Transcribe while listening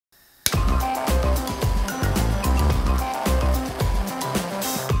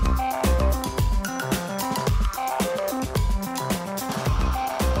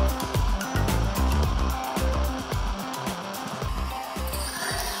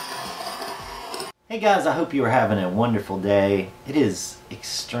Hey guys, I hope you are having a wonderful day. It is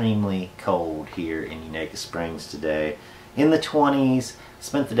extremely cold here in Unaka Springs today. In the 20s,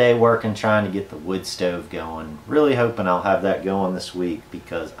 spent the day working trying to get the wood stove going. Really hoping I'll have that going this week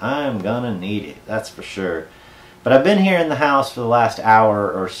because I'm gonna need it, that's for sure. But I've been here in the house for the last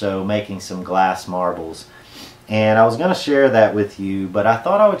hour or so making some glass marbles. And I was gonna share that with you, but I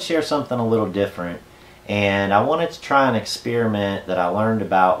thought I would share something a little different. And I wanted to try an experiment that I learned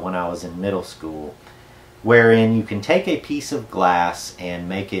about when I was in middle school, wherein you can take a piece of glass and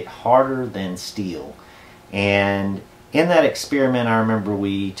make it harder than steel. And in that experiment, I remember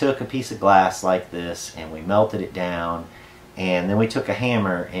we took a piece of glass like this and we melted it down, and then we took a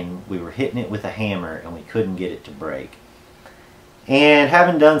hammer and we were hitting it with a hammer and we couldn't get it to break. And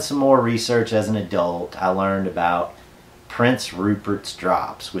having done some more research as an adult, I learned about Prince Rupert's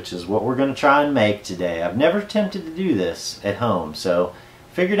drops, which is what we're going to try and make today. I've never attempted to do this at home, so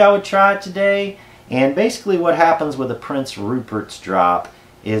figured I would try it today. And basically what happens with a Prince Rupert's drop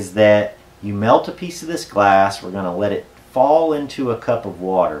is that you melt a piece of this glass. We're going to let it fall into a cup of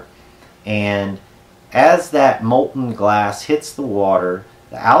water. And as that molten glass hits the water,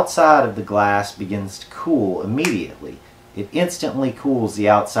 the outside of the glass begins to cool immediately. It instantly cools the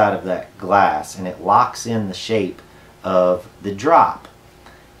outside of that glass and it locks in the shape of the drop.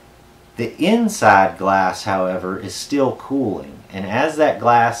 The inside glass, however, is still cooling, and as that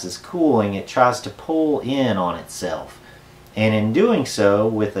glass is cooling, it tries to pull in on itself, and in doing so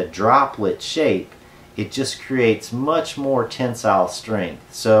with a droplet shape, it just creates much more tensile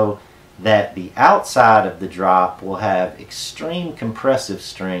strength, so that the outside of the drop will have extreme compressive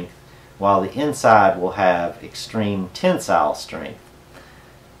strength while the inside will have extreme tensile strength.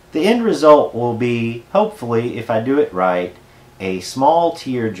 The end result will be, hopefully, if I do it right, a small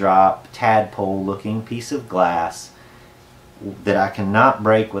teardrop, tadpole looking piece of glass that I cannot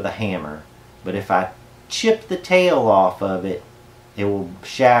break with a hammer. But if I chip the tail off of it, it will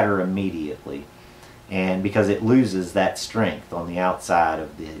shatter immediately. And because it loses that strength on the outside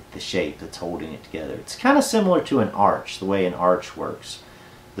of the shape that's holding it together. It's kind of similar to an arch, the way an arch works.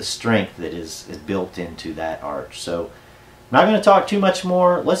 The strength that is built into that arch. So I'm not going to talk too much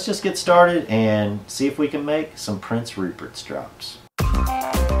more. Let's just get started and see if we can make some Prince Rupert's drops.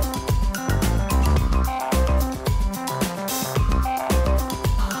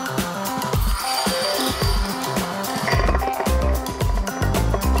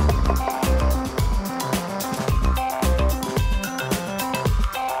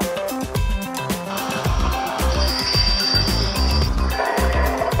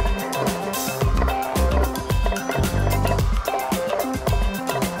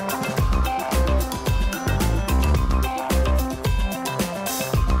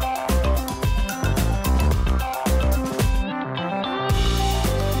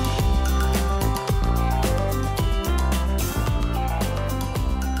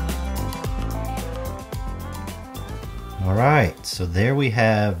 Alright, so there we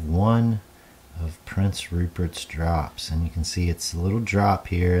have one of Prince Rupert's drops, and you can see it's a little drop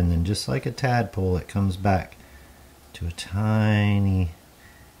here, and then just like a tadpole it comes back to a tiny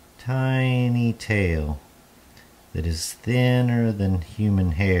tail that is thinner than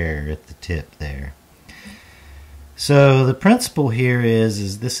human hair at the tip there. So the principle here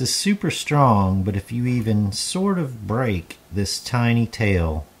is this is super strong, but if you even sort of break this tiny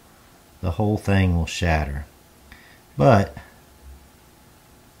tail, the whole thing will shatter. But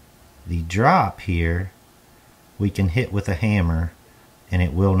the drop here we can hit with a hammer and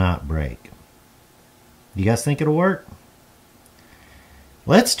it will not break. You guys think it'll work?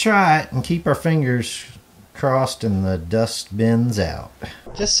 Let's try it and keep our fingers crossed and the dust bins out.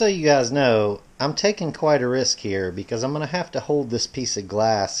 Just so you guys know, I'm taking quite a risk here because I'm going to have to hold this piece of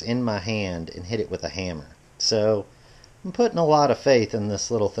glass in my hand and hit it with a hammer. So I'm putting a lot of faith in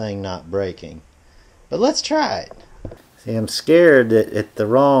this little thing not breaking. But let's try it. See, I'm scared that at the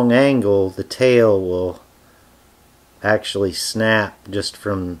wrong angle the tail will actually snap just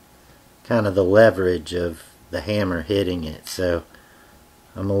from kind of the leverage of the hammer hitting it, so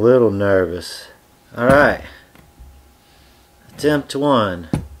I'm a little nervous. Alright, attempt one.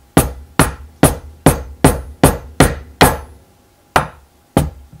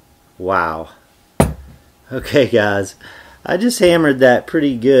 Wow. Okay guys, I just hammered that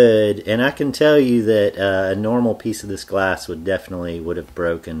pretty good, and I can tell you that a normal piece of this glass would have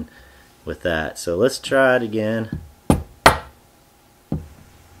broken with that. So let's try it again.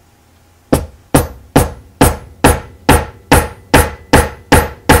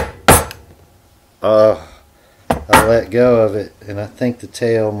 Oh, I let go of it, and I think the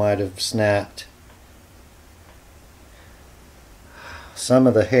tail might have snapped. Some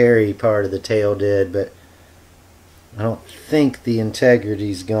of the hairy part of the tail did, but I don't think the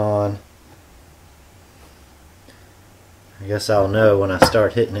integrity's gone. I guess I'll know when I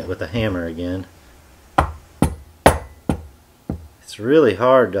start hitting it with a hammer again. It's really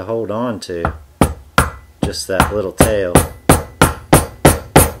hard to hold on to, just that little tail.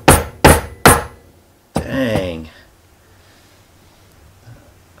 Dang.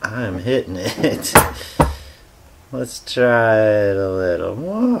 I'm hitting it. Let's try it a little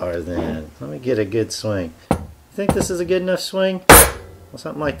more then. Let me get a good swing. You think this is a good enough swing? Or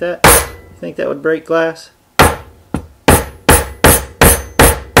something like that? You think that would break glass?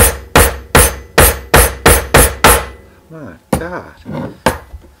 My God.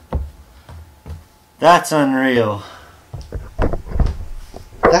 That's unreal.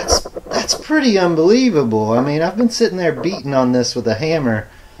 That's pretty unbelievable. I mean, I've been sitting there beating on this with a hammer,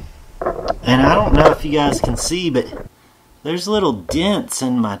 and I don't know if you guys can see, but there's little dents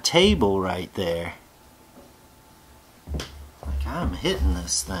in my table right there. Like I'm hitting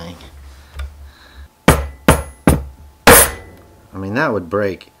this thing. I mean, that would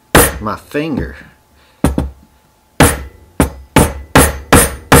break my finger.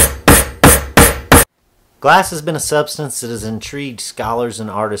 Glass has been a substance that has intrigued scholars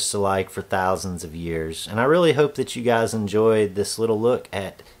and artists alike for thousands of years, and I really hope that you guys enjoyed this little look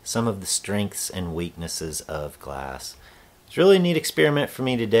at some of the strengths and weaknesses of glass. It's really a neat experiment for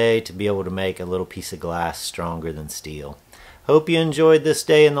me today to be able to make a little piece of glass stronger than steel. Hope you enjoyed this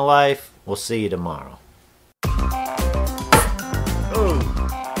day in the life. We'll see you tomorrow.